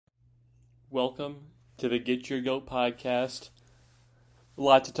Welcome to the Get Your Goat podcast. A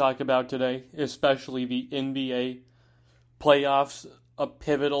lot to talk about today, especially the NBA playoffs. A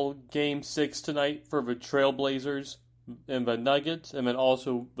pivotal Game 6 tonight for the Trailblazers and the Nuggets, and then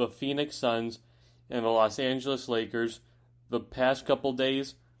also the Phoenix Suns and the Los Angeles Lakers. The past couple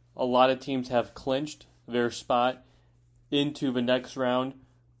days, a lot of teams have clinched their spot into the next round.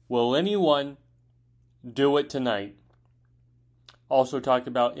 Will anyone do it tonight? Also talk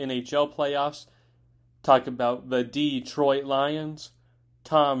about NHL playoffs, talk about the Detroit Lions,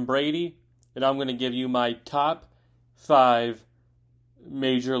 Tom Brady, and I'm going to give you my top 5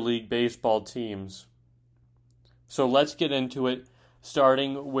 Major League Baseball teams. So let's get into it,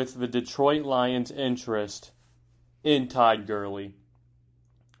 starting with the Detroit Lions' interest in Todd Gurley.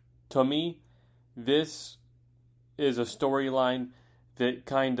 To me, this is a storyline that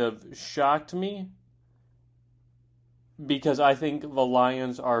kind of shocked me because I think the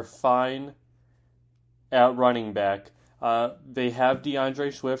Lions are fine at running back. They have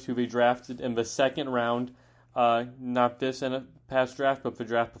DeAndre Swift, who they drafted in the second round, not this in a past draft, but the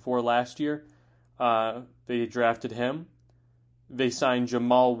draft before last year. They drafted him. They signed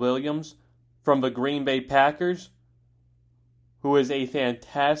Jamal Williams from the Green Bay Packers, who is a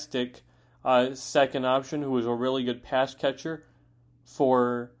fantastic second option, who is a really good pass catcher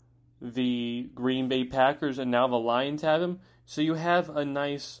for the Green Bay Packers, and now the Lions have him. So you have a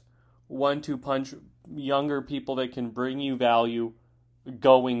nice 1-2 punch, younger people that can bring you value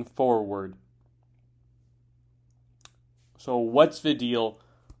going forward. So what's the deal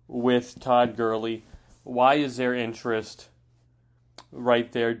with Todd Gurley? Why is there interest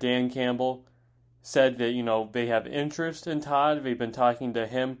right there? Dan Campbell said that, they have interest in Todd. They've been talking to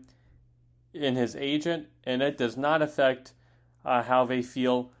him and his agent, and it does not affect how they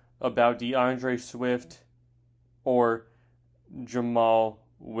feel about DeAndre Swift or Jamal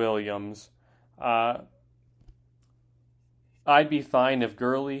Williams. I'd be fine if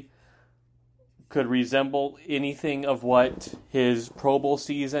Gurley could resemble anything of what his Pro Bowl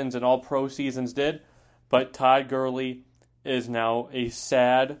seasons and All-Pro seasons did, but Todd Gurley is now a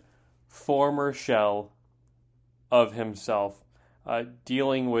sad former shell of himself,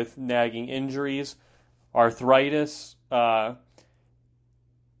 dealing with nagging injuries, arthritis.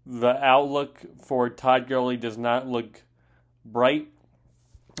 The outlook for Todd Gurley does not look bright.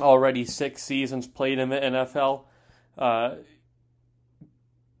 Already 6 seasons played in the NFL.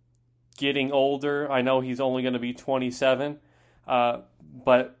 Getting older. I know he's only going to be 27.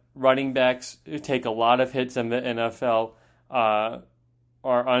 But running backs take a lot of hits in the NFL, are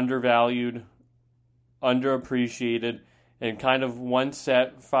undervalued, underappreciated, and kind of once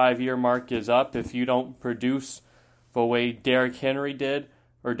that 5-year mark is up, if you don't produce the way Derrick Henry did,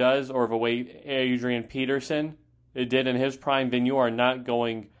 or does, or the way Adrian Peterson did in his prime, then you are not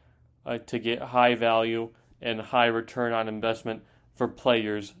going to get high value and high return on investment for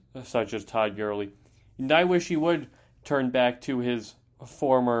players such as Todd Gurley. And I wish he would turn back to his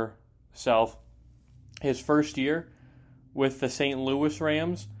former self. His first year with the St. Louis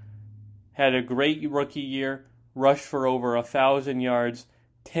Rams, had a great rookie year, rushed for over 1,000 yards,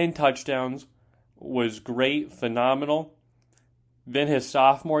 10 touchdowns, was great, phenomenal. Then his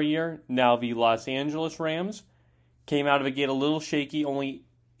sophomore year, now the Los Angeles Rams, came out of the gate a little shaky, only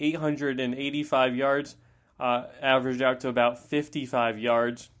 885 yards, averaged out to about 55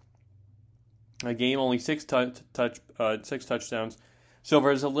 yards a game, only 6 touchdowns. So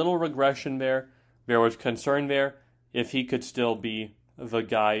there's a little regression there. There was concern there if he could still be the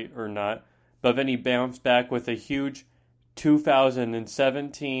guy or not. But then he bounced back with a huge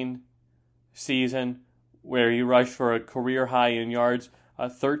 2017 season where he rushed for a career high in yards,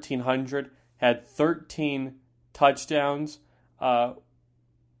 1,300, had 13 touchdowns,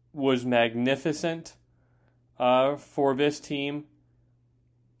 was magnificent for this team.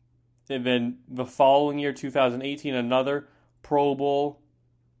 And then the following year, 2018, another Pro Bowl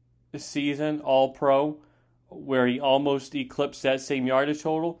season, All-Pro, where he almost eclipsed that same yardage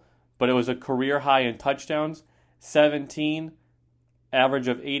total, but it was a career high in touchdowns, 17, average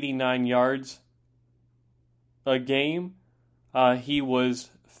of 89 yards a game. He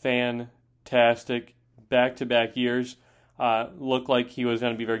was fantastic back-to-back years. Looked like he was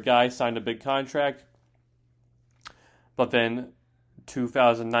going to be their guy, signed a big contract. But then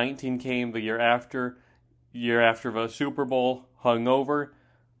 2019 came, the year after the Super Bowl, hungover.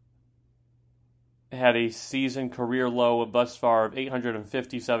 Had a season career low thus far of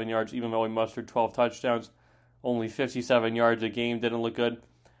 857 yards, even though he mustered 12 touchdowns. Only 57 yards a game, didn't look good.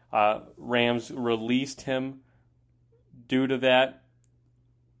 Rams released him due to that,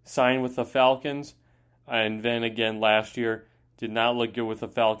 signed with the Falcons, and then again last year did not look good with the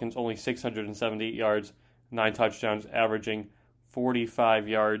Falcons. Only 678 yards, 9 touchdowns, averaging 45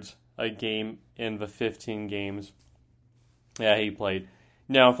 yards a game in the 15 games that he played.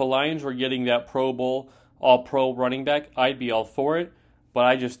 Now, if the Lions were getting that Pro Bowl, all-pro running back, I'd be all for it, but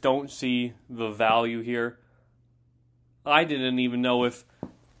I just don't see the value here. I didn't even know if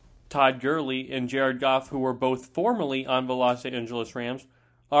Todd Gurley and Jared Goff, who were both formerly on the Los Angeles Rams,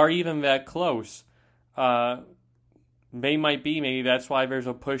 are even that close. They might be. Maybe that's why there's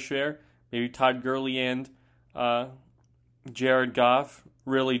a push there. Maybe Todd Gurley and Jared Goff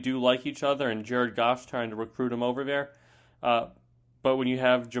really do like each other, and Jared Goff's trying to recruit him over there. But when you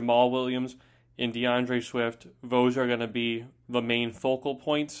have Jamal Williams and DeAndre Swift, those are going to be the main focal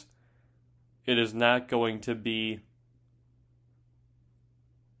points. It is not going to be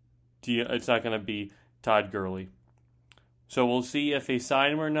Todd Gurley. So we'll see if they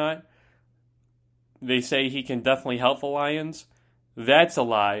sign him or not. They say he can definitely help the Lions. That's a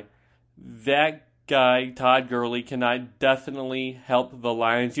lie. That guy, Todd Gurley, cannot definitely help the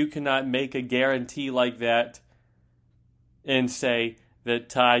Lions. You cannot make a guarantee like that and say that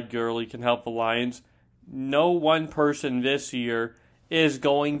Todd Gurley can help the Lions. No one person this year is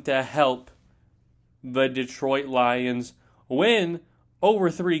going to help the Detroit Lions win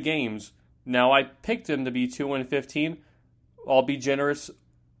over 3 games. Now, I picked him to be 2-15. I'll be generous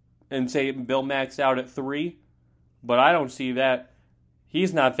and say Bill maxed out at 3, but I don't see that.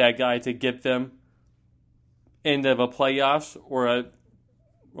 He's not that guy to get them into the playoffs or a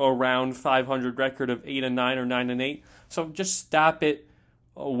around 500 record of 8-9 or 9-8. So just stop it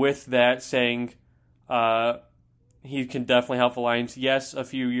with that saying he can definitely help the Lions. Yes, a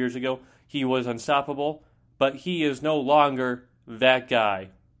few years ago he was unstoppable, but he is no longer that guy.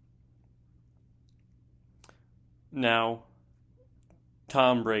 Now,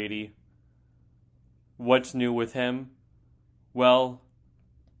 Tom Brady. What's new with him? Well,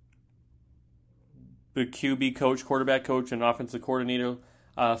 the QB coach, quarterback coach, and offensive coordinator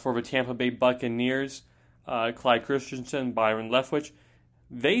for the Tampa Bay Buccaneers, Clyde Christensen, Byron Leftwich,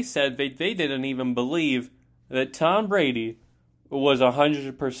 they said they didn't even believe that Tom Brady was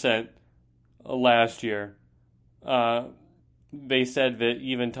 100% last year. They said that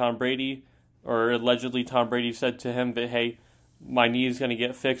even Tom Brady, or allegedly Tom Brady, said to him that, hey, my knee is going to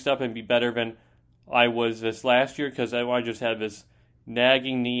get fixed up and be better than I was this last year because I just had this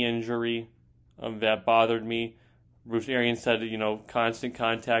nagging knee injury that bothered me. Bruce Arians said, constant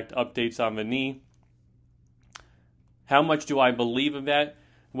contact, updates on the knee. How much do I believe of that?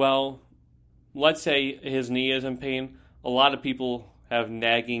 Well, let's say his knee is in pain. A lot of people have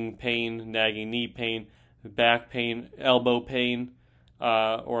nagging pain, nagging knee pain, back pain, elbow pain,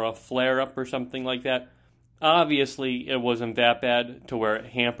 or a flare-up or something like that. Obviously, it wasn't that bad to where it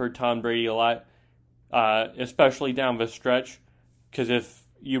hampered Tom Brady a lot, especially down the stretch, because if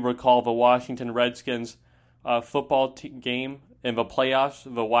you recall the Washington Redskins football game in the playoffs,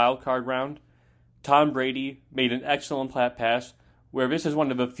 the wild card round, Tom Brady made an excellent pass where this is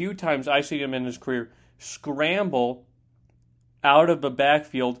one of the few times I see him in his career scramble out of the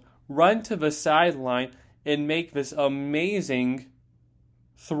backfield, run to the sideline, and make this amazing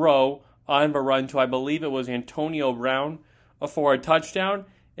throw on the run to, I believe it was Antonio Brown, for a touchdown,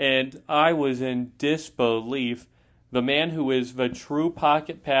 and I was in disbelief. The man who is the true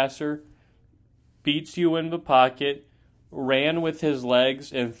pocket passer beats you in the pocket, ran with his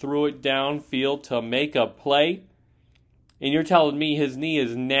legs, and threw it downfield to make a play. And you're telling me his knee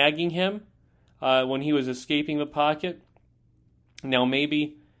is nagging him when he was escaping the pocket? Now,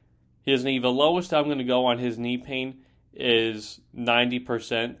 maybe his knee, the lowest I'm going to go on his knee pain is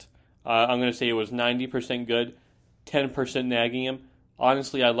 90%. I'm going to say it was 90% good, 10% nagging him.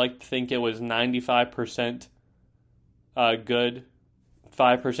 Honestly, I'd like to think it was 95% good,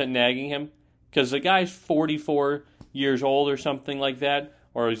 5% nagging him. Because the guy's 44 years old or something like that,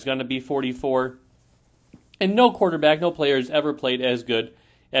 or he's going to be 44. And no quarterback, no player has ever played as good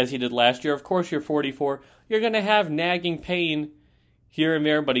as he did last year. Of course, you're 44. You're going to have nagging pain here and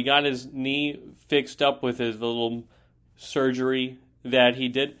there, but he got his knee fixed up with his little surgery that he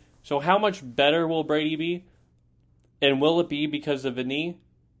did. So how much better will Brady be? And will it be because of the knee?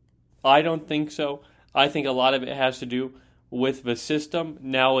 I don't think so. I think a lot of it has to do with the system.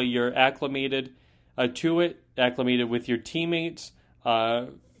 Now you're acclimated to it, acclimated with your teammates.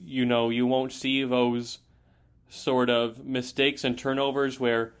 You won't see those sort of mistakes and turnovers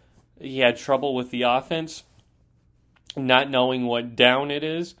where he had trouble with the offense. Not knowing what down it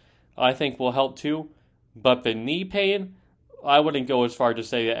is, I think will help too. But the knee pain, I wouldn't go as far to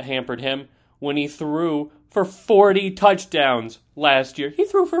say that hampered him when he threw for 40 touchdowns last year. He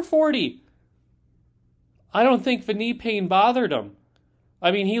threw for 40. I don't think the knee pain bothered him.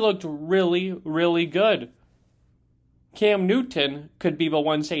 I mean, he looked really, really good. Cam Newton could be the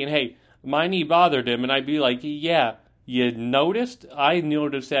one saying, hey, my knee bothered him, and I'd be like, yeah, you noticed? I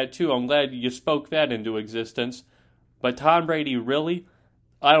noticed that too. I'm glad you spoke that into existence. But Tom Brady, really?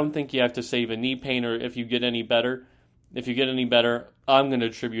 I don't think you have to save a knee pain or if you get any better. If you get any better, I'm going to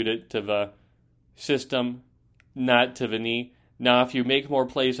attribute it to the system, not to the knee. Now, if you make more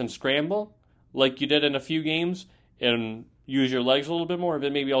plays and scramble, like you did in a few games, and use your legs a little bit more,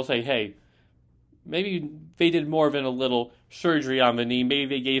 then maybe I'll say, hey, maybe they did more than a little surgery on the knee. Maybe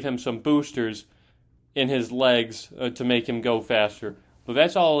they gave him some boosters in his legs to make him go faster. But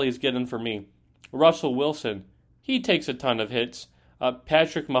that's all he's getting for me. Russell Wilson, he takes a ton of hits.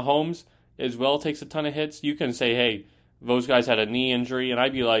 Patrick Mahomes as well takes a ton of hits. You can say, hey, those guys had a knee injury, and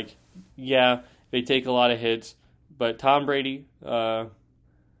I'd be like, yeah, they take a lot of hits. But Tom Brady, I'll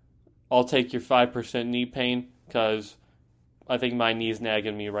take your 5% knee pain because I think my knee's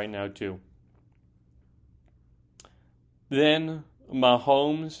nagging me right now too. Then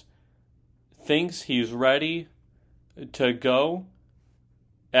Mahomes thinks he's ready to go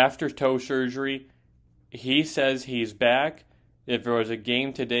after toe surgery. He says he's back. If there was a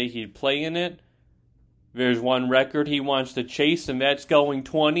game today, he'd play in it. There's one record he wants to chase, and that's going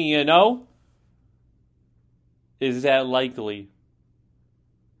 20-0. Is that likely?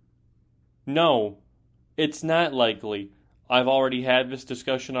 No, it's not likely. I've already had this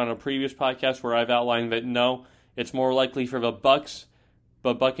discussion on a previous podcast where I've outlined that no, it's more likely for the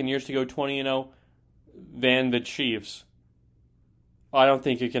Buccaneers to go 20-0 than the Chiefs. I don't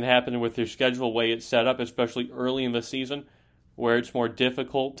think it can happen with their schedule the way it's set up, especially early in the season where it's more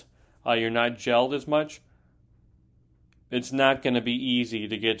difficult. You're not gelled as much. It's not going to be easy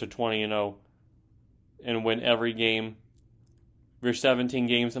to get to 20-0 and win every game. There's 17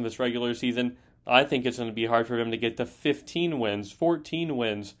 games in this regular season. I think it's going to be hard for them to get to 15 wins, 14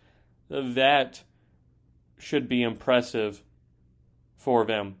 wins. That should be impressive for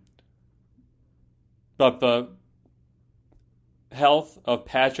them. But the health of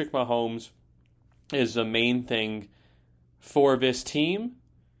Patrick Mahomes is the main thing for this team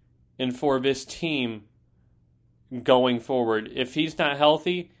and for this team going forward. If he's not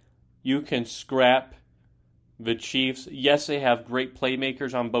healthy, you can scrap the Chiefs. Yes, they have great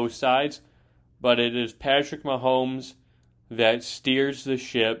playmakers on both sides, but it is Patrick Mahomes that steers the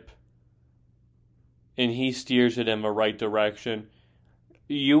ship, and he steers it in the right direction.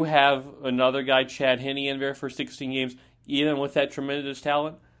 You have another guy, Chad Henne, in there for 16 games. Even with that tremendous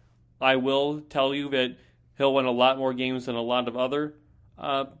talent, I will tell you that he'll win a lot more games than a lot of other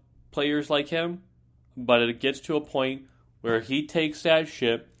players like him. But it gets to a point where he takes that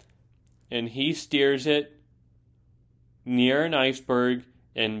ship and he steers it near an iceberg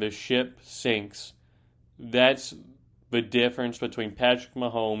and the ship sinks. That's the difference between Patrick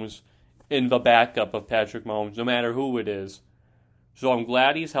Mahomes and the backup of Patrick Mahomes, no matter who it is. So I'm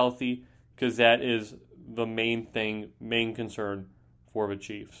glad he's healthy because that is the main thing, main concern for the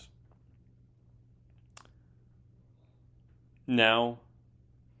Chiefs. Now,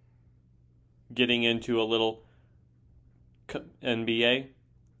 getting into a little NBA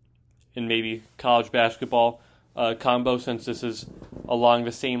and maybe college basketball combo, since this is along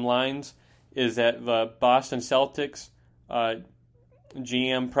the same lines, is that the Boston Celtics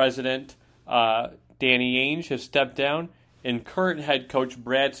GM president Danny Ainge has stepped down, and current head coach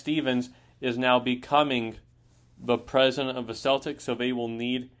Brad Stevens is now becoming the president of the Celtics, so they will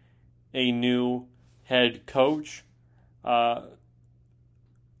need a new head coach. I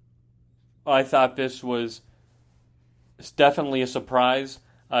thought this was definitely a surprise.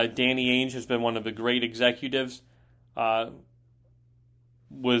 Danny Ainge has been one of the great executives, was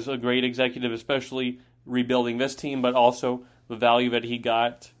a great executive, especially rebuilding this team, but also the value that he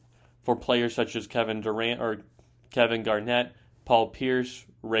got for players such as Kevin Durant or Kevin Garnett, Paul Pierce,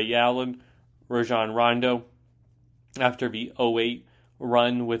 Ray Allen, Rajon Rondo, after the 2008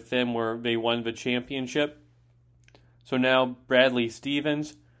 run with them where they won the championship. So now Bradley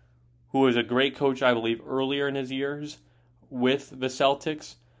Stevens, who was a great coach, I believe, earlier in his years with the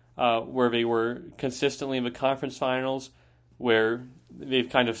Celtics, where they were consistently in the conference finals, where they've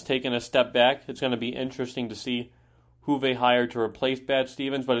kind of taken a step back. It's going to be interesting to see who they hire to replace Brad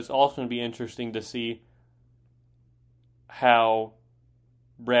Stevens, but it's also going to be interesting to see how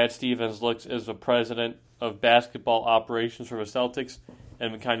Brad Stevens looks as the president of basketball operations for the Celtics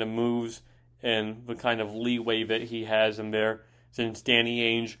and the kind of moves and the kind of leeway that he has in there, since Danny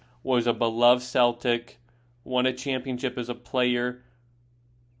Ainge was a beloved Celtic, won a championship as a player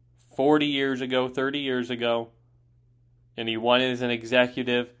 40 years ago, 30 years ago, and he won as an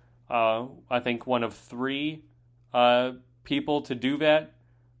executive. I think one of 3 people to do that,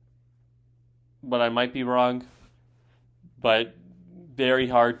 but I might be wrong. But very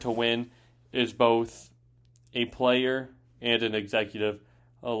hard to win is both a player and an executive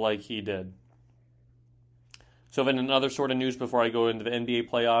like he did. So then another sort of news before I go into the NBA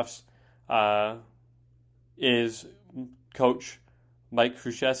playoffs is Coach Mike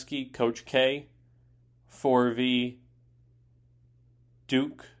Krzyzewski, Coach K, for the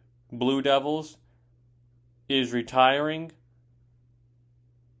Duke Blue Devils, is retiring,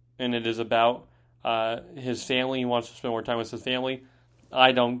 and it is about his family. He wants to spend more time with his family.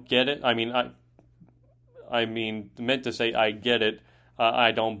 I don't get it. I meant to say I get it.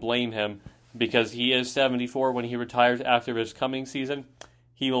 I don't blame him, because he is 74 when he retires after this coming season.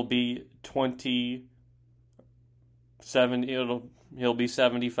 He will be 27. He'll be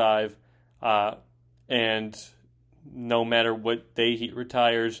 75, and no matter what day he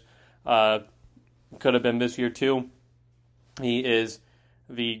retires, could have been this year too. He is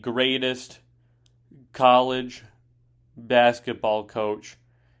the greatest college basketball coach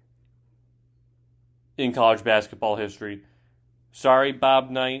in college basketball history. Sorry, Bob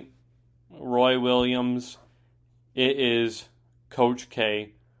Knight, Roy Williams. It is Coach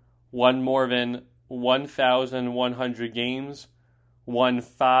K. Won more than 1,100 games, won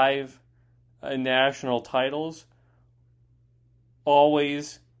 5 national titles,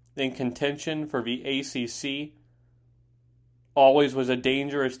 always in contention for the ACC, always was a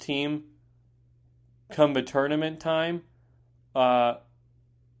dangerous team come the tournament time,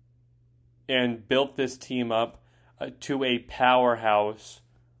 and built this team up to a powerhouse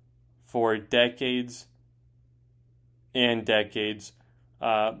for decades and decades.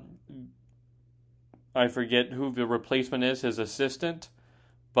 I forget who the replacement is, his assistant,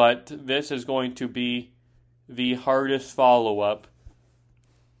 but this is going to be the hardest follow-up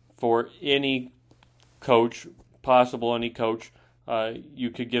for any coach, possible any coach. You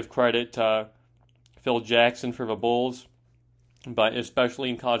could give credit to Phil Jackson for the Bulls, but especially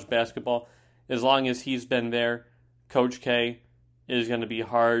in college basketball, as long as he's been there, Coach K is going to be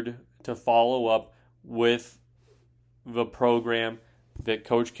hard to follow up with the program that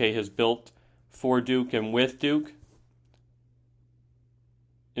Coach K has built for Duke and with Duke.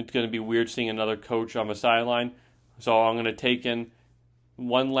 It's going to be weird seeing another coach on the sideline. So I'm going to take in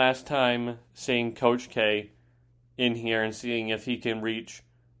one last time saying Coach K in here and seeing if he can reach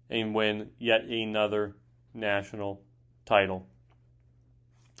and win yet another national title.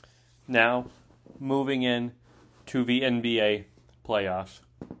 Now, moving in to the NBA playoffs.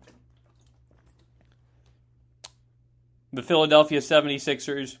 The Philadelphia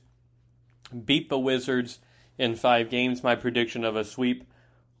 76ers beat the Wizards in 5 games. My prediction of a sweep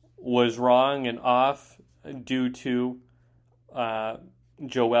was wrong and off due to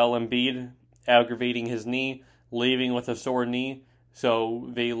Joel Embiid aggravating his knee, leaving with a sore knee. So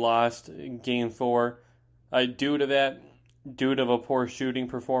they lost Game 4 due to that, due to the poor shooting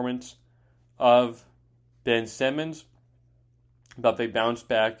performance of Ben Simmons. But they bounced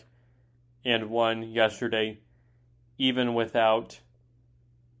back and won yesterday. Even without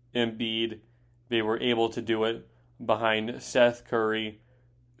Embiid, they were able to do it behind Seth Curry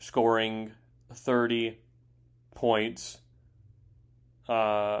scoring 30 points,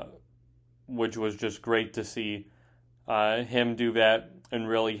 which was just great to see him do that and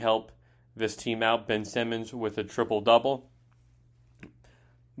really help this team out. Ben Simmons with a triple-double.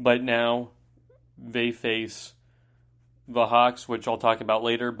 But now they face the Hawks, which I'll talk about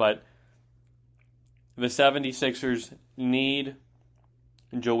later, but the 76ers need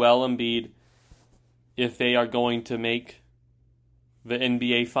Joel Embiid if they are going to make the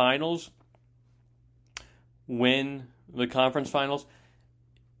NBA Finals, win the conference finals.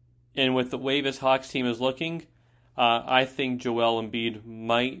 And with the way this Hawks team is looking, I think Joel Embiid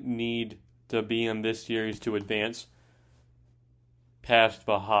might need to be in this series to advance past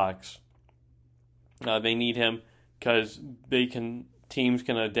the Hawks. They need him because teams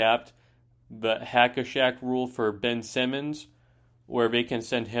can adapt the Hack-a-Shack rule for Ben Simmons, where they can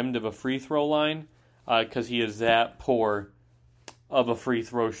send him to the free throw line because he is that poor of a free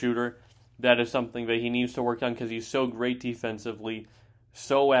throw shooter. That is something that he needs to work on because he's so great defensively,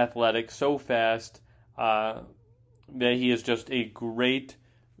 so athletic, so fast, that he is just a great,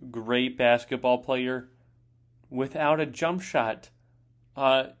 great basketball player without a jump shot.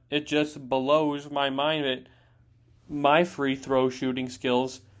 It just blows my mind that my free throw shooting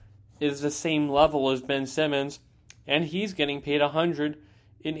skills is the same level as Ben Simmons, and he's getting paid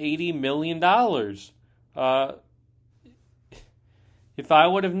 $180 million. If I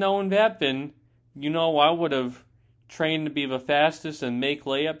would have known that, then, I would have train to be the fastest and make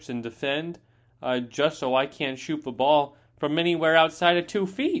layups and defend just so I can't shoot the ball from anywhere outside of 2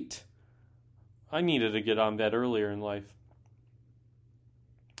 feet. I needed to get on that earlier in life.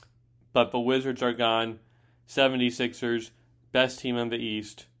 But the Wizards are gone. 76ers, best team in the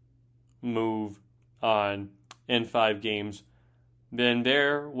East, move on in 5 games. Then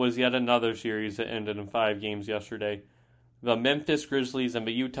there was yet another series that ended in 5 games yesterday. The Memphis Grizzlies and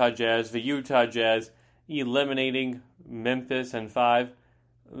the Utah Jazz. The Utah Jazz eliminating Memphis in 5.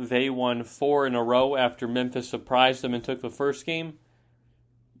 They won 4 in a row after Memphis surprised them and took the first game.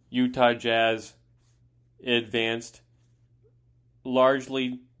 Utah Jazz advanced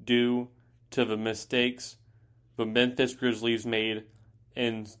largely due to the mistakes the Memphis Grizzlies made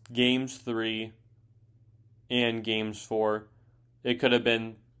in Games 3 and Games 4. It could have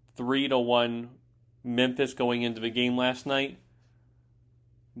been 3-1 Memphis going into the game last night,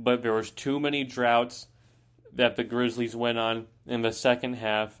 but there was too many droughts that the Grizzlies went on in the second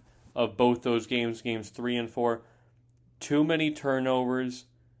half of both those games, Games 3 and 4. Too many turnovers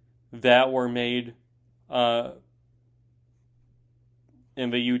that were made, and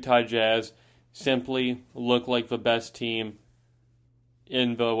the Utah Jazz simply look like the best team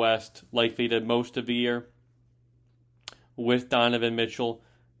in the West, like they did most of the year, with Donovan Mitchell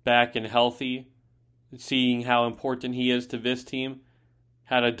back and healthy, seeing how important he is to this team.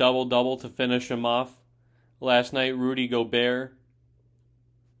 Had a double-double to finish him off last night. Rudy Gobert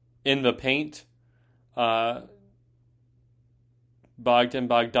in the paint. Bogdan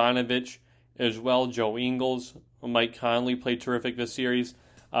Bogdanovic as well. Joe Ingles, Mike Conley played terrific this series.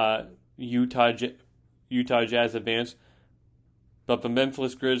 Utah Jazz advanced. But the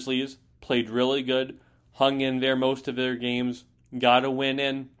Memphis Grizzlies played really good, hung in there most of their games, got a win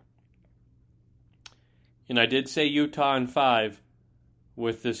in. And I did say Utah in 5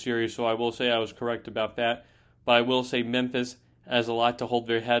 with this series, so I will say I was correct about that. But I will say Memphis has a lot to hold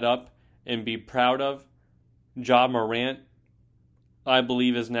their head up and be proud of. Ja Morant, I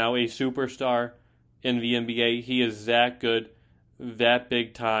believe, is now a superstar in the NBA. He is that good, that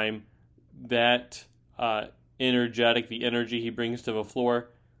big time, that energetic, the energy he brings to the floor.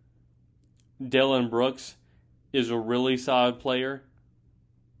 Dillon Brooks is a really solid player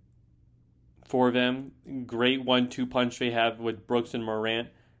for them. Great 1-2 punch they have with Brooks and Morant.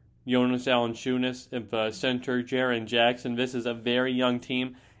 Jonas Valanciunas at the center, Jaren Jackson. This is a very young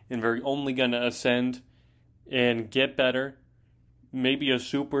team, and they're only going to ascend and get better. Maybe a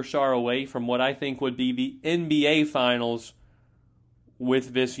superstar away from what I think would be the NBA Finals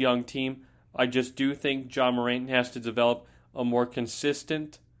with this young team. I just do think Ja Morant has to develop a more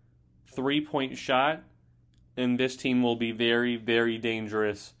consistent three-point shot, and this team will be very, very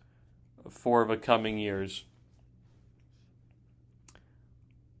dangerous for the coming years.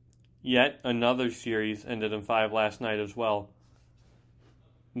 Yet another series ended in 5 last night as well.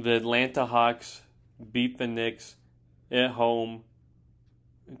 The Atlanta Hawks beat the Knicks at home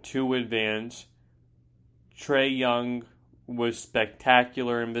to advance. Trae Young was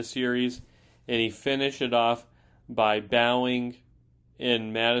spectacular in this series, and he finished it off by bowing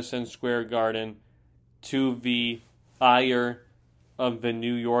in Madison Square Garden to the ire of the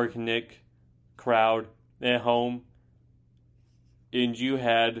New York Knicks crowd at home. And you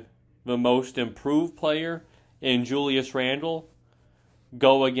had the most improved player in Julius Randle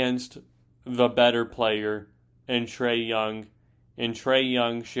go against the better player in Trae Young. And Trae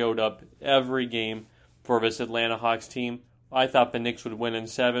Young showed up every game for this Atlanta Hawks team. I thought the Knicks would win in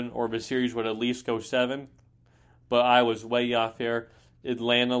 7, or the series would at least go 7. But I was way off there.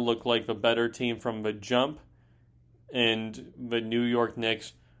 Atlanta looked like the better team from the jump. And the New York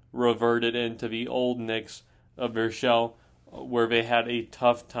Knicks reverted into the old Knicks of their shell, where they had a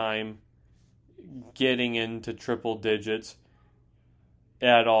tough time getting into triple digits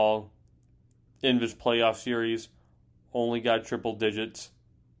at all in this playoff series. Only got triple digits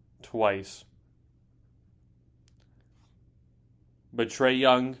twice. But Trae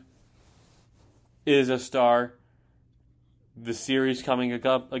Young is a star. The series coming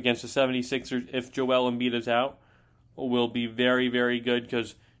up against the 76ers, if Joel Embiid is out, will be very, very good,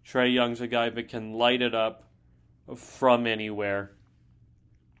 because Trae Young's a guy that can light it up from anywhere.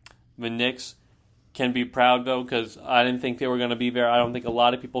 The Knicks can be proud, though, because I didn't think they were going to be there. I don't think a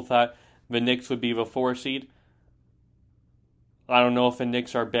lot of people thought the Knicks would be the 4 seed. I don't know if the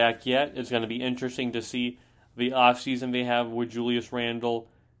Knicks are back yet. It's going to be interesting to see the offseason they have with Julius Randle,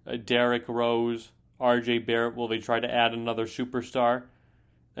 Derrick Rose, R.J. Barrett. Will they try to add another superstar?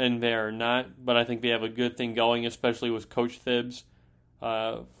 And they're not, but I think they have a good thing going, especially with Coach Thibs,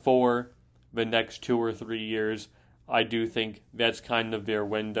 for the next 2 or 3 years. I do think that's kind of their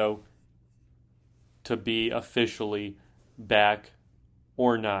window. to be officially back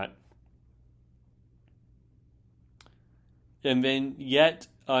or not. And then yet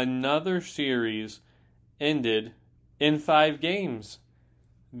another series ended in 5 games.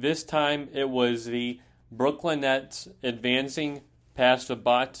 This time it was the Brooklyn Nets advancing past the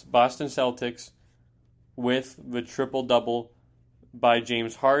Boston Celtics with the triple-double by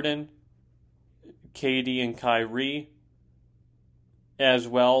James Harden, KD and Kyrie, as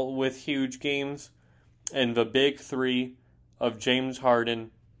well with huge games, and the big three of James Harden,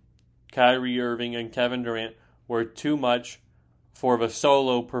 Kyrie Irving, and Kevin Durant were too much for the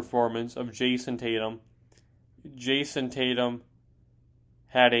solo performance of Jason Tatum. Jason Tatum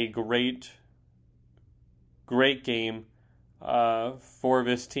had a great game for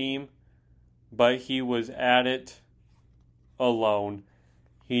this team, but he was at it alone.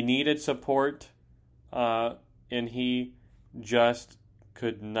 He needed support, and he just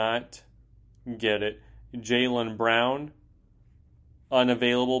could not get it. Jaylen Brown,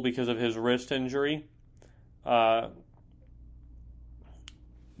 unavailable because of his wrist injury. That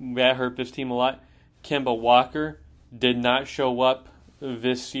hurt this team a lot. Kemba Walker did not show up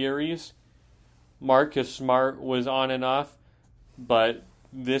this series. Marcus Smart was on and off, but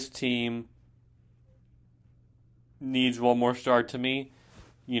this team needs one more star to me.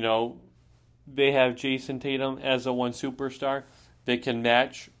 You know, they have Jason Tatum as a one superstar. They can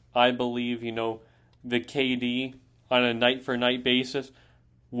match, I believe, you know, the KD on a night-for-night basis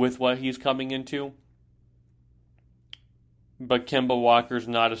with what he's coming into. But Kemba Walker's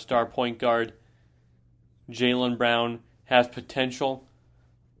not a star point guard. Jaylen Brown has potential,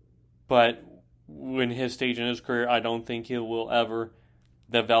 but in his stage in his career, I don't think he will ever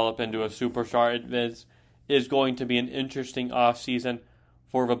develop into a superstar. It is going to be an interesting offseason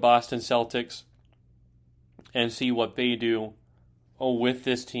for the Boston Celtics and see what they do with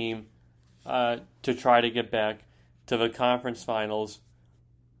this team to try to get back to the conference finals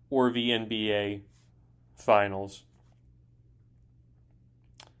or the NBA finals.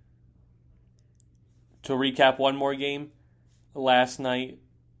 To recap one more game, last night,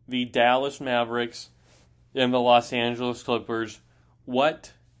 the Dallas Mavericks and the Los Angeles Clippers.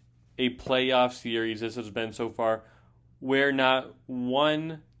 What a playoff series this has been so far, where not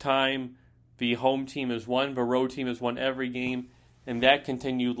one time the home team has won, the road team has won every game, and that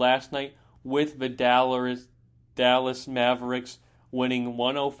continued last night with the Dallas Mavericks winning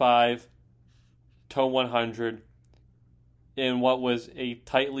 105-100 in what was a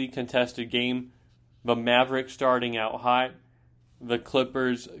tightly contested game. The Mavericks starting out hot. The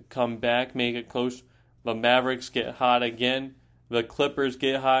Clippers come back, make it close. The Mavericks get hot again. The Clippers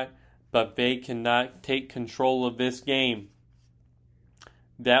get hot, but they cannot take control of this game.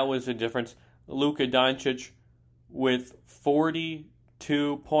 That was the difference. Luka Doncic with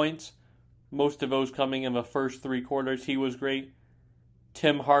 42 points, most of those coming in the first 3 quarters. He was great.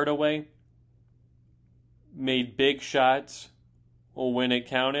 Tim Hardaway made big shots when it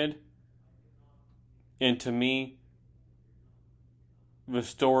counted. And to me, the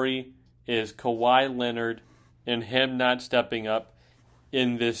story is Kawhi Leonard and him not stepping up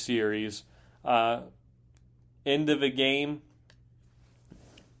in this series. End of the game,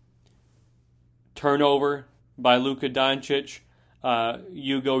 turnover by Luka Doncic.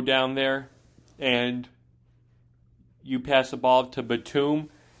 You go down there and you pass the ball to Batum,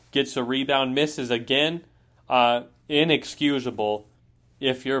 gets a rebound, misses again. Inexcusable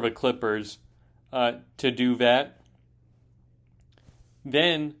if you're the Clippers to do that.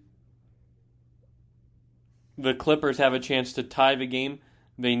 Then the Clippers have a chance to tie the game.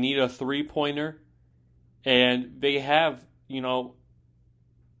 They need a 3-pointer, and they have, 8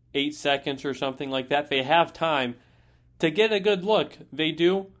 seconds or something like that. They have time to get a good look. They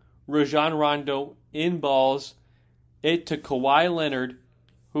do. Rajon Rondo inballs it to Kawhi Leonard,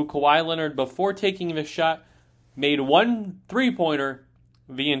 who Kawhi Leonard, before taking the shot, made 1 3-pointer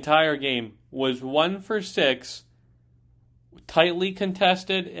the entire game. Was 1 for 6, tightly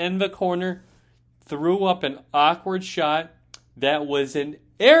contested in the corner, threw up an awkward shot that was an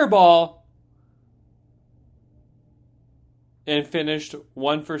air ball, and finished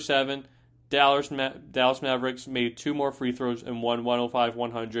 1 for 7. Dallas Mavericks made 2 more free throws and won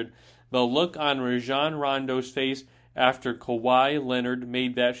 105-100. The look on Rajon Rondo's face after Kawhi Leonard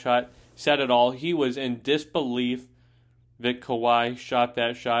made that shot said it all. He was in disbelief that Kawhi shot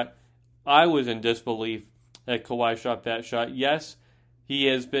that shot. I was in disbelief that Kawhi shot that shot. Yes, he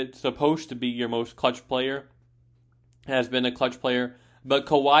has been supposed to be your most clutch player, has been a clutch player, but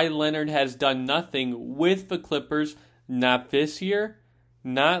Kawhi Leonard has done nothing with the Clippers, not this year,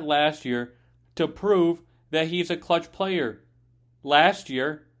 not last year, to prove that he's a clutch player. Last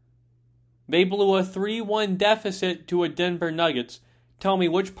year, They blew a 3-1 deficit to a Denver Nuggets. Tell me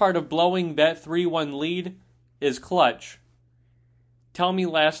which part of blowing that 3-1 lead is clutch. Tell me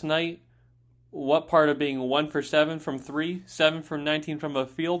last night what part of being 1 for 7 from 3, 7 from 19 from the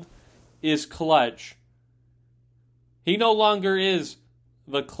field is clutch. He no longer is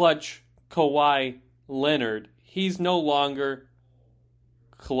the clutch Kawhi Leonard. He's no longer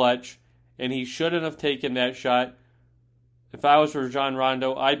clutch, and he shouldn't have taken that shot. If I was Rajon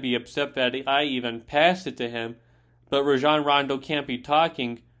Rondo, I'd be upset that I even passed it to him. But Rajon Rondo can't be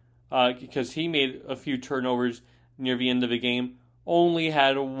talking because he made a few turnovers near the end of the game. Only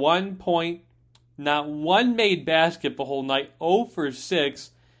had 1 point, not one made basket the whole night. 0 for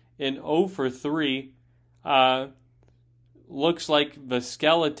 6 and 0 for 3. Looks like the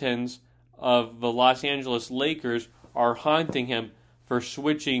skeletons of the Los Angeles Lakers are haunting him for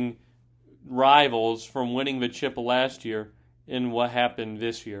switching rivals from winning the chip last year in what happened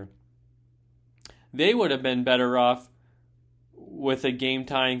this year. They would have been better off with a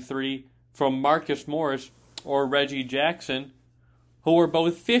game-tying 3 from Marcus Morris or Reggie Jackson, who were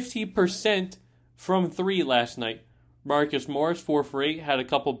both 50% from 3 last night. Marcus Morris, 4 for 8, had a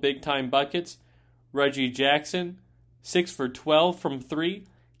couple big-time buckets. Reggie Jackson, 6 for 12 from 3,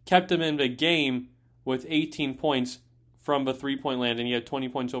 kept him in the game with 18 points from the three-point land, and he had 20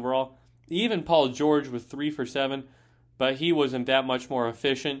 points overall. Even Paul George with 3 for 7, but he wasn't that much more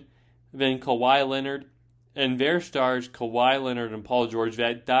efficient than Kawhi Leonard. And their stars, Kawhi Leonard and Paul George,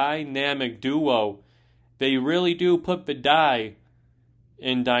 that dynamic duo, they really do put the die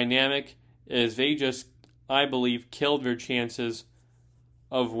in dynamic, as they just, I believe, killed their chances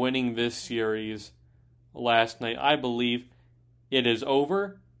of winning this series last night. I believe it is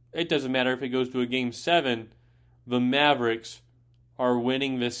over. It doesn't matter if it goes to a Game 7. The Mavericks are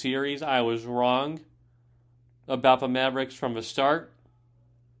winning this series. I was wrong about the Mavericks from the start.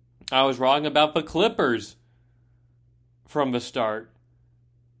 I was wrong about the Clippers from the start.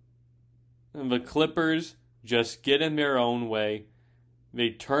 And the Clippers just get in their own way. They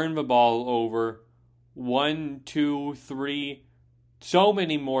turn the ball over 1, 2, 3, so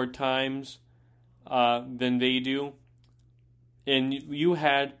many more times than they do. And you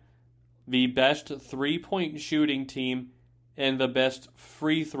had the best three-point shooting team and the best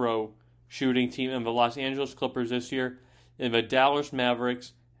free throw shooting team in the Los Angeles Clippers this year. And the Dallas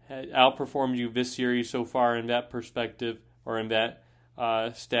Mavericks had outperformed you this series so far in that perspective, or in that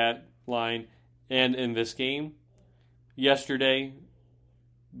stat line. And in this game, yesterday,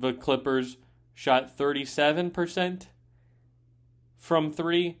 the Clippers shot 37% from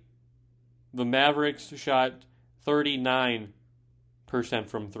 3. The Mavericks shot 39%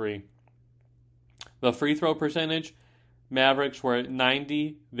 from 3. The free throw percentage, Mavericks were at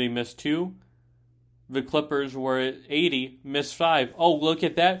 90, they missed 2. The Clippers were at 80, missed 5. Oh, look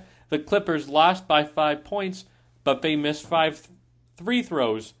at that. The Clippers lost by 5 points, but they missed 5 free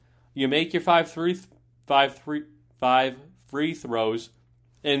throws. You make your 5 free throws,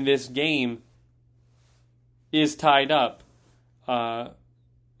 and this game is tied up.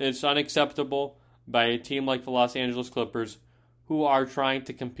 It's unacceptable by a team like the Los Angeles Clippers, who are trying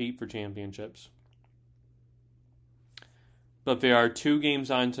to compete for championships. But there are 2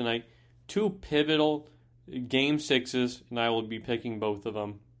 games on tonight, 2 pivotal Game 6s, and I will be picking both of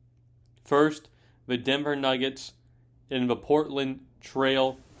them. First, the Denver Nuggets and the Portland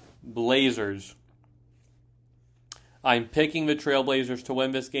Trail Blazers. I'm picking the Trail Blazers to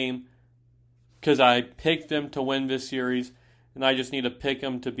win this game because I picked them to win this series, and I just need to pick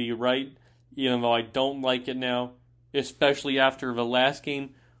them to be right, even though I don't like it now, especially after the last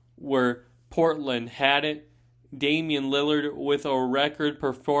game where Portland had it. Damian Lillard with a record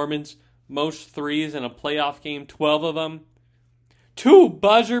performance, most threes in a playoff game, 12 of them. 2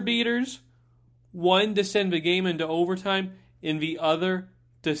 buzzer beaters, one to send the game into overtime, and the other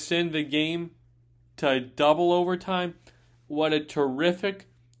to send the game to double overtime. What a terrific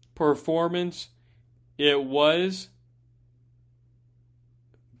performance it was,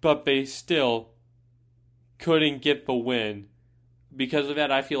 but they still couldn't get the win. Because of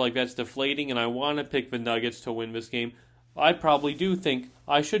that, I feel like that's deflating, and I want to pick the Nuggets to win this game. I probably do think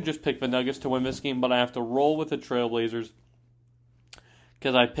I should just pick the Nuggets to win this game, but I have to roll with the Trailblazers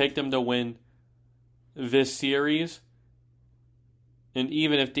because I picked them to win this series. And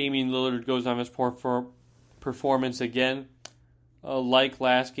even if Damian Lillard goes on his poor performance again, like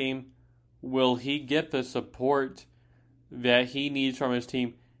last game, will he get the support that he needs from his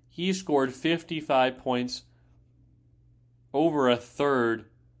team? He scored 55 points, over a third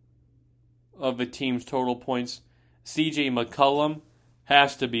of the team's total points. CJ McCollum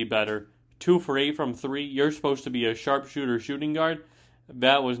has to be better. 2 for 8 from 3. You're supposed to be a sharpshooter shooting guard.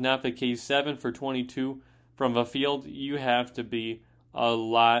 That was not the case. 7 for 22 from the field. You have to be a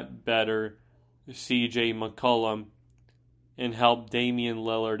lot better, CJ McCollum, and help Damian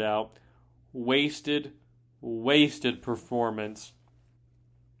Lillard out. Wasted performance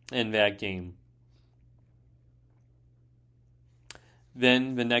in that game.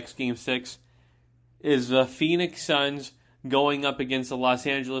 Then the next game 6 is the Phoenix Suns going up against the Los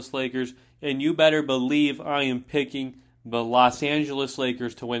Angeles Lakers, and you better believe I am picking the Los Angeles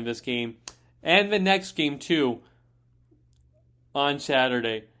Lakers to win this game and the next game too on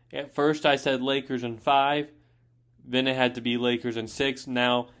Saturday. At first I said Lakers in 5, then it had to be Lakers in 6.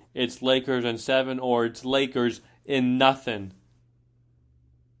 Now it's Lakers in 7, or it's Lakers in nothing.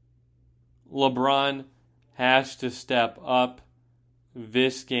 LeBron has to step up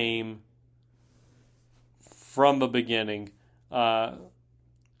this game from the beginning.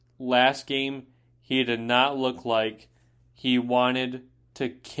 Last game, he did not look like he wanted to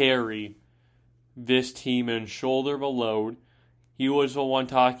carry this team and shoulder the load. He was the one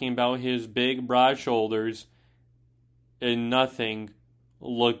talking about his big, broad shoulders, and nothing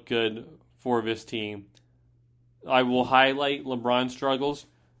looked good for this team. I will highlight LeBron's struggles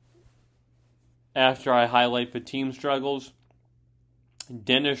after I highlight the team struggles.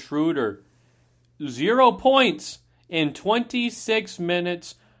 Dennis Schroeder, 0 points in 26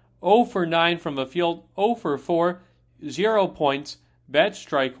 minutes, 0 for 9 from the field, 0 for 4, 0 points. That's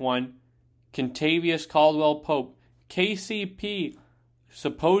strike one. Kentavious Caldwell-Pope, KCP,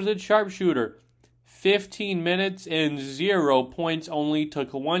 supposed sharpshooter, 15 minutes and 0 points, only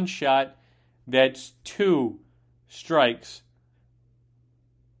took 1 shot. That's 2 strikes.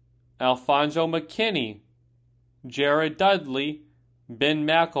 Alfonso McKinney, Jared Dudley, Ben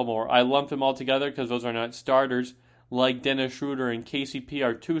McLemore. I lump them all together because those are not starters. Like Dennis Schroeder and KCP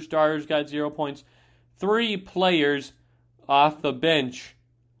are 2 starters, got 0 points. 3 players off the bench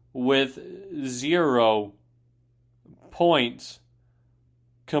with 0 points.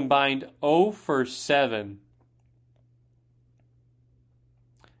 Combined 0 for 7.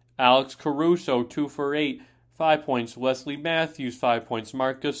 Alex Caruso, 2 for 8, 5 points. Wesley Matthews, 5 points.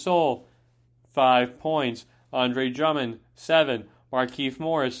 Marc Gasol, 5 points. Andre Drummond, 7. Markieff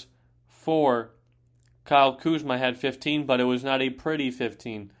Morris, 4. Kyle Kuzma had 15, but it was not a pretty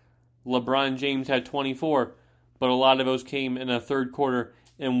 15. LeBron James had 24, but a lot of those came in a third quarter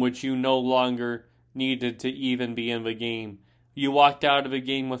in which you no longer needed to even be in the game. You walked out of the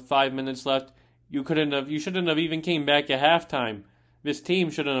game with 5 minutes left. You shouldn't have even came back at halftime. This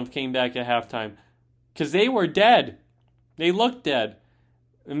team shouldn't have came back at halftime because they were dead. They looked dead.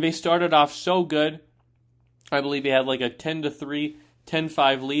 And they started off so good. I believe they had like a 10-3,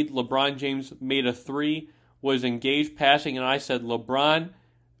 10-5 lead. LeBron James made a 3, was engaged passing, and I said, LeBron,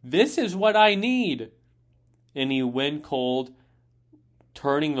 this is what I need. And he went cold,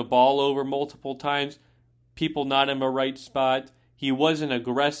 turning the ball over multiple times, people not in the right spot. He wasn't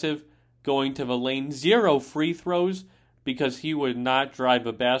aggressive going to the lane. 0 free throws because he would not drive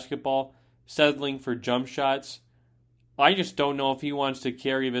a basketball, settling for jump shots. I just don't know if he wants to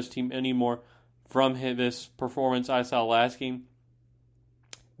carry this team anymore from this performance I saw last game.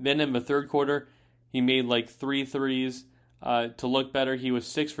 Then in the third quarter, he made like 3 threes to look better. He was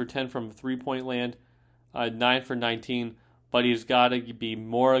 6 for 10 from three-point land, 9 for 19, but he's got to be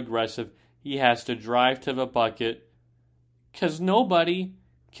more aggressive. He has to drive to the bucket because nobody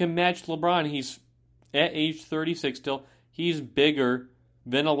can match LeBron. He's at age 36 still. He's bigger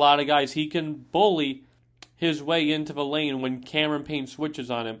than a lot of guys. He can bully his way into the lane when Cameron Payne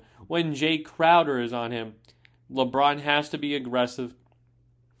switches on him, when Jay Crowder is on him. LeBron has to be aggressive.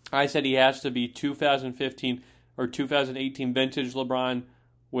 I said he has to be 2015 or 2018 vintage LeBron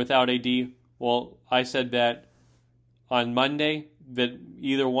without AD. Well, I said that on Monday, that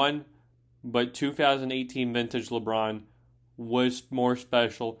either one, but 2018 vintage LeBron was more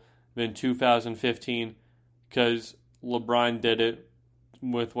special than 2015 because LeBron did it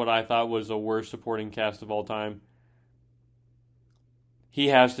with what I thought was the worst supporting cast of all time. He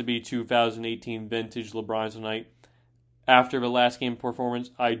has to be 2018 vintage LeBron tonight. After the last game performance,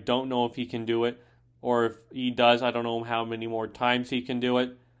 I don't know if he can do it, or if he does, I don't know how many more times he can do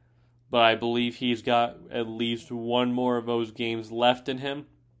it, but I believe he's got at least one more of those games left in him,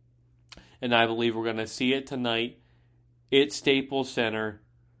 and I believe we're going to see it tonight at Staples Center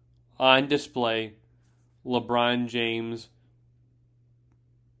on display. LeBron James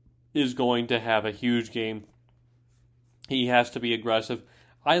is going to have a huge game. He has to be aggressive.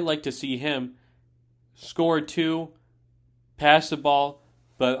 I like to see him score 2, pass the ball,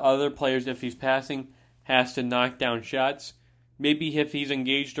 but other players, if he's passing, has to knock down shots. Maybe if he's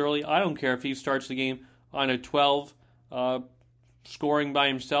engaged early, I don't care if he starts the game on a 12 scoring by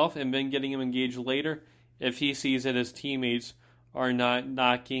himself and then getting him engaged later if he sees that his teammates are not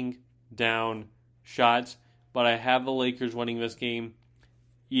knocking down shots. But I have the Lakers winning this game,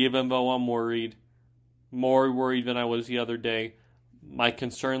 even though I'm worried. More worried than I was the other day. My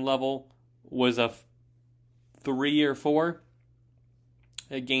concern level was a 3 or 4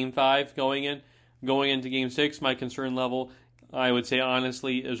 at Game 5 going in. Going into Game 6, my concern level, I would say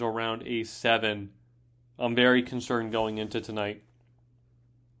honestly, is around a 7. I'm very concerned going into tonight.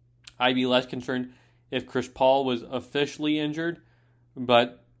 I'd be less concerned if Chris Paul was officially injured,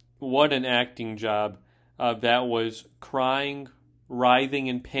 but what an acting job. That was crying, writhing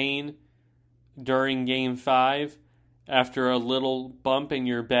in pain during Game 5 after a little bump in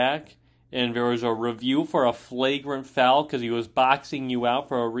your back, and there was a review for a flagrant foul because he was boxing you out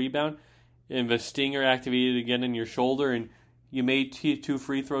for a rebound, and the stinger activated again in your shoulder, and you made 2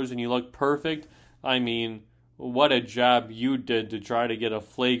 free throws and you looked perfect. I mean, what a job you did to try to get a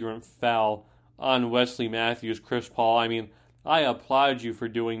flagrant foul on Wesley Matthews, Chris Paul. I mean, I applaud you for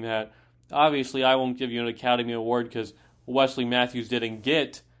doing that. Obviously, I won't give you an Academy Award because Wesley Matthews didn't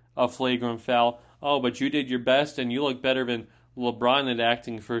get a flagrant foul. Oh, but you did your best and you look better than LeBron at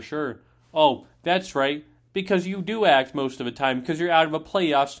acting for sure. Oh, that's right, because you do act most of the time because you're out of the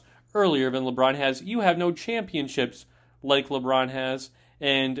playoffs earlier than LeBron has. You have no championships like LeBron has,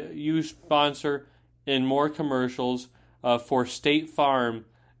 and you sponsor in more commercials for State Farm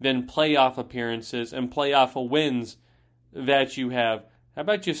than playoff appearances and playoff wins that you have. How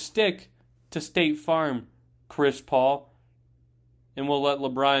about you stick to State Farm, Chris Paul, and we'll let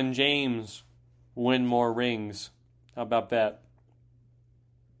LeBron James win more rings. How about that?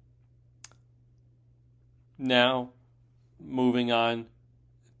 Now, moving on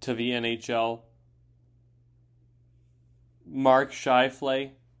to the NHL. Mark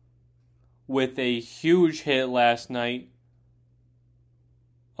Scheifele with a huge hit last night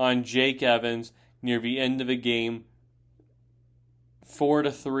on Jake Evans near the end of the game.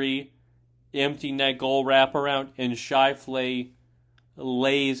 4-3, empty net goal wraparound, and Scheifele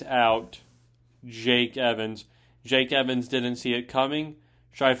lays out Jake Evans. Jake Evans didn't see it coming.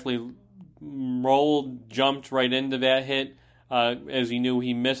 Scheifele jumped right into that hit as he knew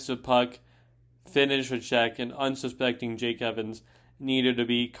he missed the puck, finished the check, and unsuspecting Jake Evans needed to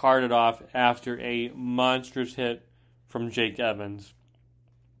be carted off after a monstrous hit from Jake Evans.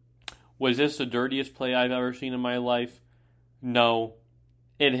 Was this the dirtiest play I've ever seen in my life? No,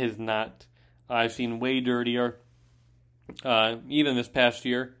 it is not. I've seen way dirtier, even this past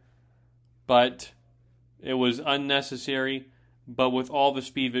year, but it was unnecessary. But with all the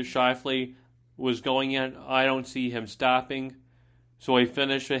speed that Scheifele was going at, I don't see him stopping. So he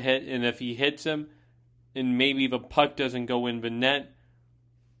finished the hit, and if he hits him, and maybe the puck doesn't go in the net,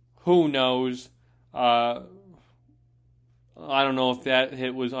 who knows? I don't know if that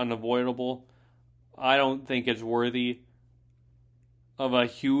hit was unavoidable. I don't think it's worthy of a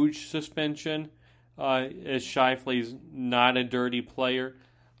huge suspension, as Scheifele's not a dirty player.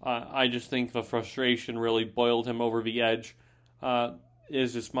 I just think the frustration really boiled him over the edge.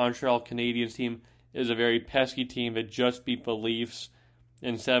 This Montreal Canadiens team is a very pesky team that just beat the Leafs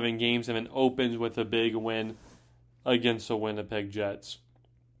in 7 games and then opens with a big win against the Winnipeg Jets.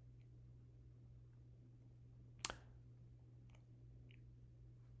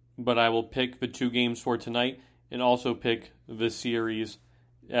 But I will pick the 2 games for tonight and also pick the series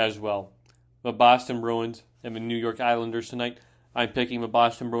as well. The Boston Bruins and the New York Islanders tonight. I'm picking the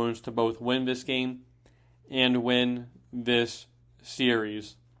Boston Bruins to both win this game and win this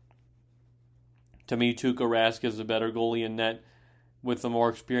series. To me, Tuukka Rask is the better goalie in net with the more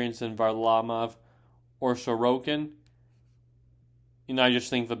experience than Varlamov or Sorokin. And I just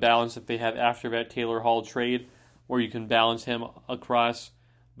think the balance that they have after that Taylor Hall trade, where you can balance him across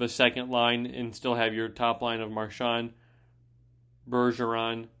the second line and still have your top line of Marchand,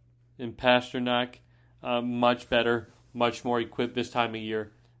 Bergeron, and Pasternak, much better, much more equipped this time of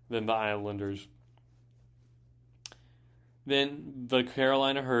year than the Islanders. Then the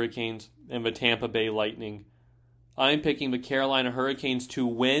Carolina Hurricanes and the Tampa Bay Lightning. I'm picking the Carolina Hurricanes to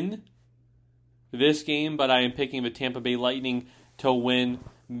win this game, but I am picking the Tampa Bay Lightning to win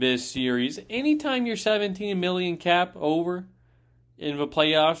this series. Anytime you're 17 million cap over in the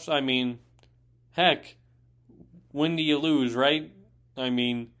playoffs, I mean, heck, when do you lose, right? I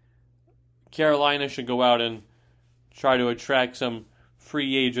mean, Carolina should go out and try to attract some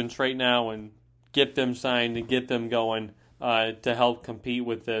free agents right now and get them signed and get them going to help compete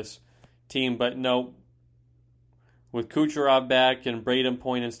with this team. But no, with Kucherov back and Braden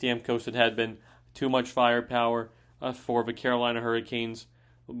Point and Stamkos, it had been too much firepower for the Carolina Hurricanes,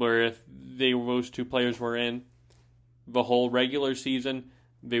 where if those 2 players were in, the whole regular season,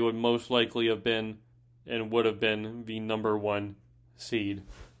 they would most likely have been and would have been the number 1 seed.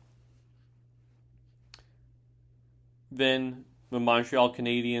 Then the Montreal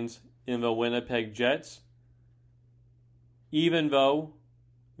Canadiens and the Winnipeg Jets. Even though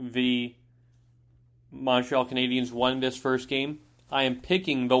the Montreal Canadiens won this first game, I am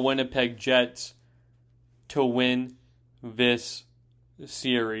picking the Winnipeg Jets to win this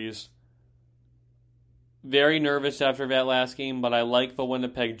series. Very nervous after that last game, but I like the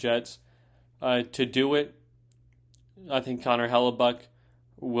Winnipeg Jets to do it. I think Connor Hellebuyck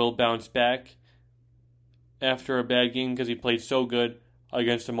will bounce back after a bad game because he played so good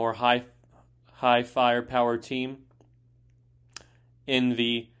against a more high firepower team in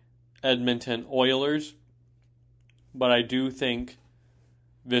the Edmonton Oilers. But I do think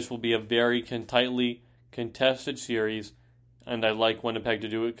this will be a very tightly contested series, and I like Winnipeg to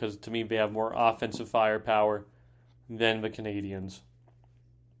do it because to me they have more offensive firepower than the Canadiens.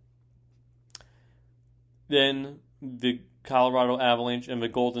 Then the Colorado Avalanche and the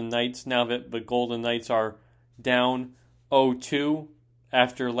Golden Knights. Now that the Golden Knights are down 0-2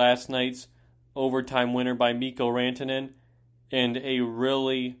 after last night's overtime winner by Mikko Rantanen and a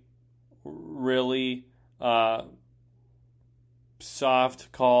really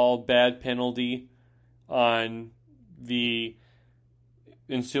soft call, bad penalty on the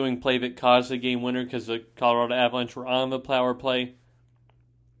ensuing play that caused the game winner because the Colorado Avalanche were on the power play.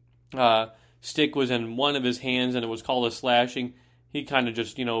 Stick was in one of his hands and it was called a slashing. He kind of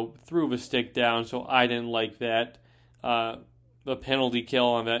just, threw the stick down, so I didn't like that. The penalty kill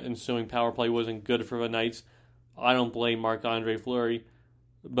on that ensuing power play wasn't good for the Knights. I don't blame Marc-Andre Fleury,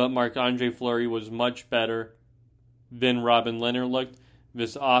 but Marc-Andre Fleury was much better than Robin Lehner looked.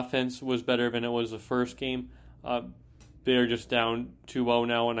 This offense was better than it was the first game. They're just down 2-0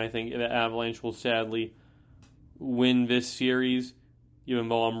 now, and I think the Avalanche will sadly win this series, even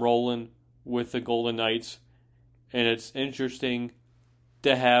though I'm rolling with the Golden Knights. And it's interesting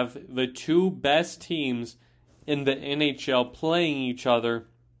to have the two best teams in the NHL playing each other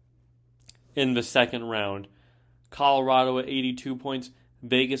in the second round. Colorado at 82 points,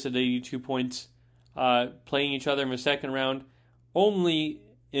 Vegas at 82 points, playing each other in the second round. Only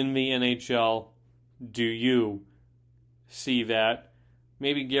in the NHL do you see that.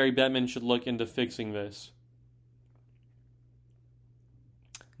 Maybe Gary Bettman should look into fixing this.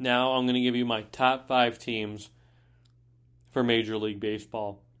 Now I'm going to give you my top 5 teams for Major League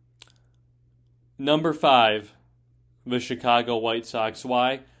Baseball. Number 5, the Chicago White Sox.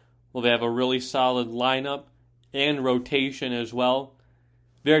 Why? Well, they have a really solid lineup and rotation as well.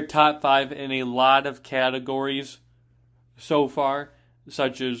 They're top 5 in a lot of categories so far,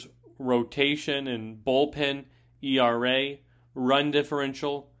 such as rotation and bullpen, ERA, run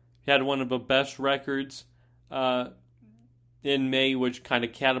differential. Had one of the best records in May, which kind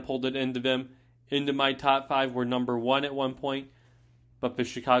of catapulted into my top 5. We're number 1 at one point, but the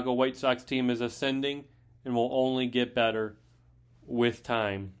Chicago White Sox team is ascending and will only get better with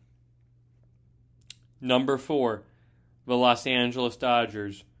time. Number 4, the Los Angeles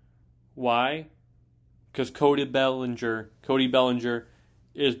Dodgers. Why? Because Cody Bellinger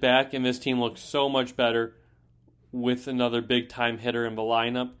is back, and this team looks so much better with another big-time hitter in the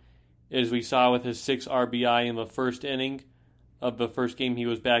lineup. As we saw with his 6 RBI in the first inning of the first game he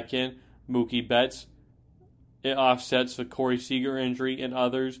was back in, Mookie Betts, it offsets the Corey Seager injury and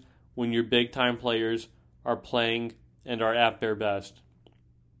others when your big-time players are playing and are at their best.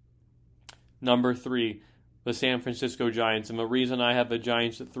 Number 3, the San Francisco Giants. And the reason I have the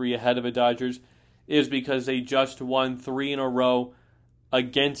Giants at 3 ahead of the Dodgers is because they just won 3 in a row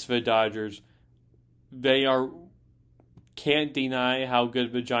against the Dodgers. Can't deny how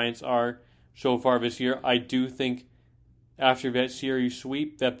good the Giants are so far this year. I do think after that series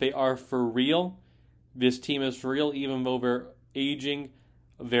sweep that they are for real. This team is for real, even though they're aging.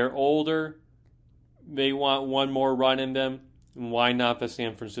 They're older. They want one more run in them. And why not the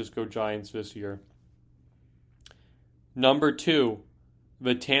San Francisco Giants this year? Number 2,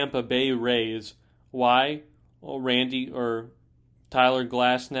 the Tampa Bay Rays. Why? Well, Tyler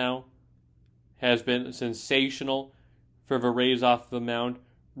Glasnow has been sensational for the Rays off the mound.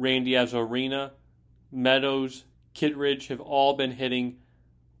 Randy Arozarena, Meadows, Kittredge have all been hitting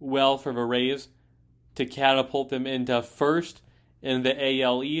well for the Rays to catapult them into first in the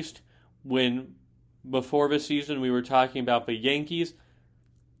AL East, when before the season we were talking about the Yankees.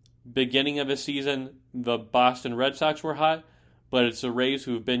 Beginning of the season, the Boston Red Sox were hot, but it's the Rays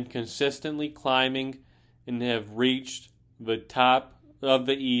who've been consistently climbing and have reached the top of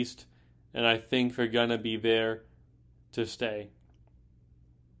the East, and I think they're going to be there to stay.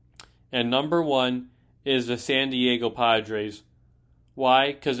 And number 1 is the San Diego Padres.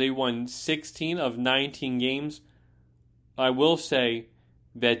 Why? Because they won 16 of 19 games. I will say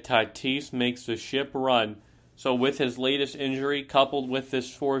that Tatis makes the ship run. So with his latest injury, coupled with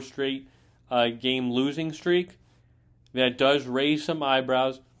this 4 straight game losing streak, that does raise some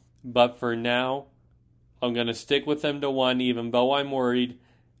eyebrows. But for now, I'm going to stick with them to 1, even though I'm worried.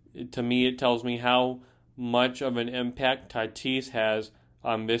 To me, it tells me how much of an impact Tatis has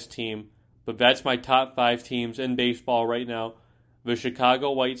on this team. But that's my top 5 teams in baseball right now. The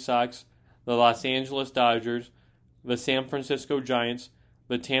Chicago White Sox, the Los Angeles Dodgers, the San Francisco Giants,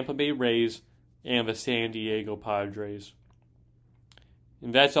 the Tampa Bay Rays, and the San Diego Padres.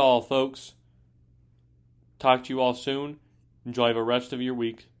 And that's all, folks. Talk to you all soon. Enjoy the rest of your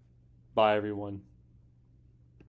week. Bye, everyone.